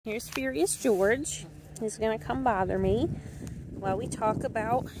Here's Furious George. He's gonna come bother me while we talk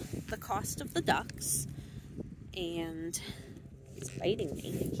about the cost of the ducks. And he's biting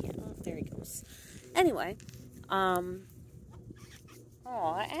me. I can't. Oh, there he goes. Anyway, aw,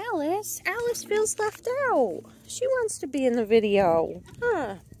 Alice. Alice feels left out. She wants to be in the video.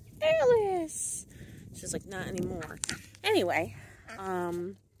 Huh. Alice. She's like, not anymore. Anyway,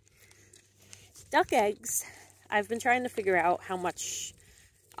 duck eggs. I've been trying to figure out how much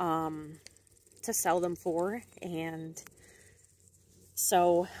to sell them for, and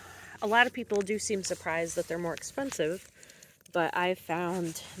so a lot of people do seem surprised that they're more expensive, but I've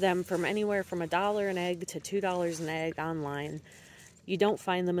found them from anywhere from $1 an egg to $2 an egg online. You don't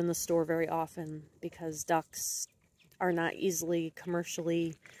find them in the store very often because ducks are not easily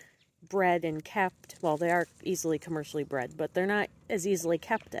commercially bred and kept. Well, they are easily commercially bred, but they're not as easily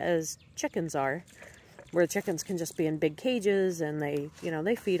kept as chickens are, where chickens can just be in big cages and they,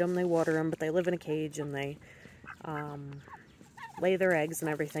 they feed them, they water them, but they live in a cage and they lay their eggs and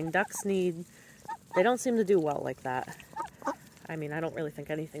everything. Ducks they don't seem to do well like that. I mean, I don't really think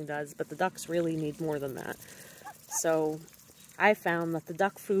anything does, but the ducks really need more than that. So I found that the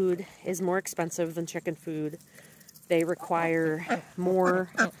duck food is more expensive than chicken food. They require more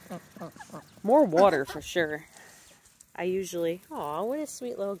water for sure. I usually, oh, what a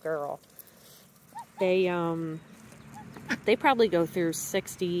sweet little girl. They probably go through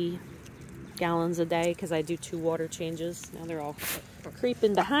 60 gallons a day because I do 2 water changes. Now they're all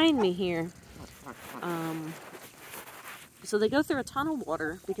creeping behind me here. So they go through a ton of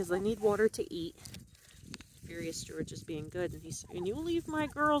water because they need water to eat. Furious George is being good, and he's saying, "You leave my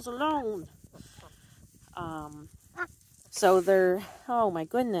girls alone." So they're, oh my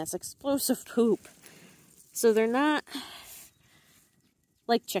goodness, explosive poop. So they're not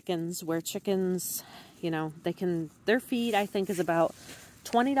like chickens, where chickens, their feed, I think, is about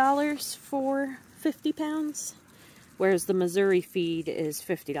 $20 for 50 pounds, whereas the Missouri feed is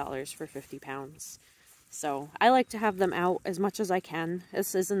 $50 for 50 pounds. So I like to have them out as much as I can.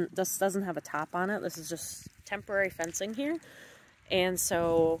 This doesn't have a top on it. This is just temporary fencing here. And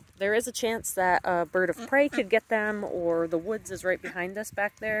so there is a chance that a bird of prey could get them, or the woods is right behind us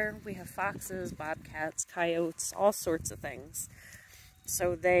back there. We have foxes, bobcats, coyotes, all sorts of things.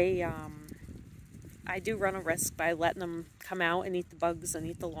 So I do run a risk by letting them come out and eat the bugs and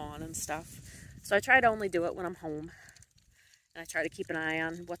eat the lawn and stuff. So I try to only do it when I'm home. And I try to keep an eye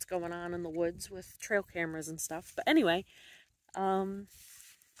on what's going on in the woods with trail cameras and stuff. But anyway,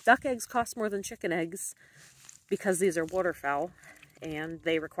 duck eggs cost more than chicken eggs because these are waterfowl and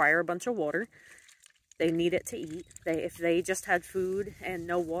they require a bunch of water. They need it to eat. If they just had food and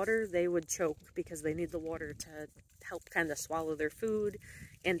no water, they would choke because they need the water to help kind of swallow their food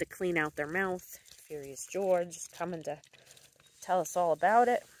and to clean out their mouth. Furious George is coming to tell us all about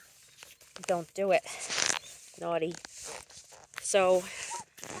it. Don't do it. Naughty. So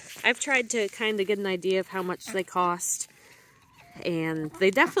I've tried to kind of get an idea of how much they cost, and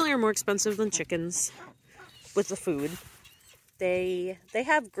they definitely are more expensive than chickens with the food. They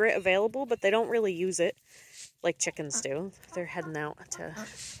have grit available, but they don't really use it like chickens do. They're heading out to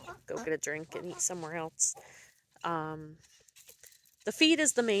go get a drink and eat somewhere else. The feed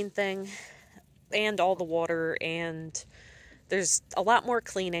is the main thing, and all the water, and there's a lot more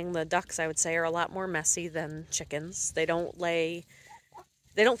cleaning. The ducks, I would say, are a lot more messy than chickens. They don't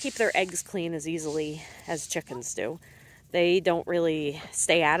keep their eggs clean as easily as chickens do. They don't really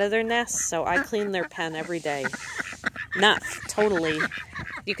stay out of their nests, so I clean their pen every day. Not totally.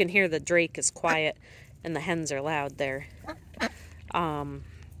 You can hear the drake is quiet and the hens are loud there. Anyway,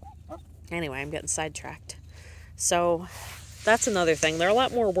 I'm getting sidetracked. So that's another thing. They're a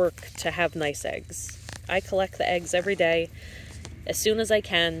lot more work to have nice eggs. I collect the eggs every day as soon as I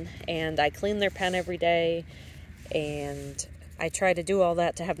can, and I clean their pen every day, and I try to do all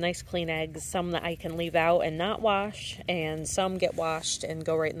that to have nice clean eggs, some that I can leave out and not wash, and some get washed and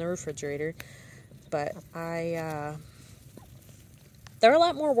go right in the refrigerator. But they're a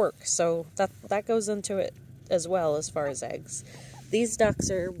lot more work, so that goes into it as well as far as eggs. These ducks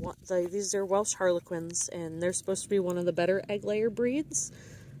are Welsh Harlequins, and they're supposed to be one of the better egg layer breeds.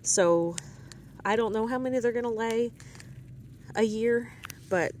 So I don't know how many they're going to lay a year,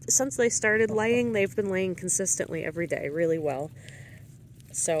 but since they started laying, they've been laying consistently every day really well.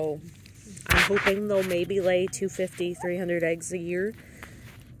 So I'm hoping they'll maybe lay 250, 300 eggs a year.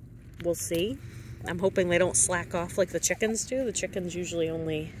 We'll see. I'm hoping they don't slack off like the chickens do. The chickens usually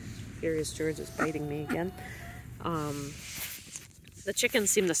only... Furious George is biting me again. The chickens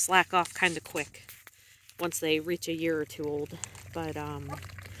seem to slack off kind of quick once they reach a year or two old. But I'm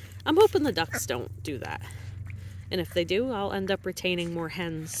hoping the ducks don't do that. And if they do, I'll end up retaining more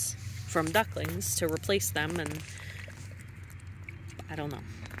hens from ducklings to replace them, and I don't know.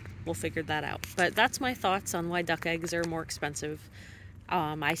 We'll figure that out. But that's my thoughts on why duck eggs are more expensive.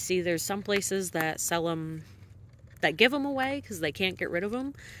 I see there's some places that sell them, that give them away because they can't get rid of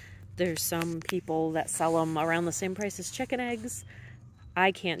them. There's some people that sell them around the same price as chicken eggs.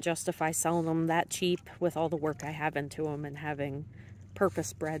 I can't justify selling them that cheap with all the work I have into them and having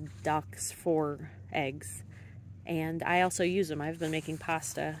purpose-bred ducks for eggs. And I also use them. I've been making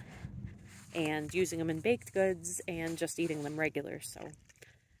pasta and using them in baked goods and just eating them regular. So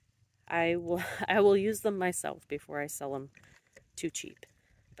I will use them myself before I sell them too cheap.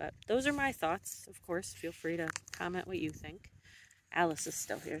 But those are my thoughts. Of course, feel free to comment what you think. Alice is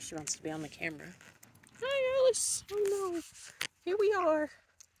still here. She wants to be on the camera. Hi, Alice. Oh, no. Here we are.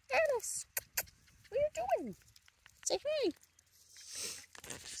 Alice, what are you doing? Say hi.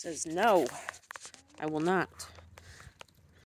 She says, no, I will not.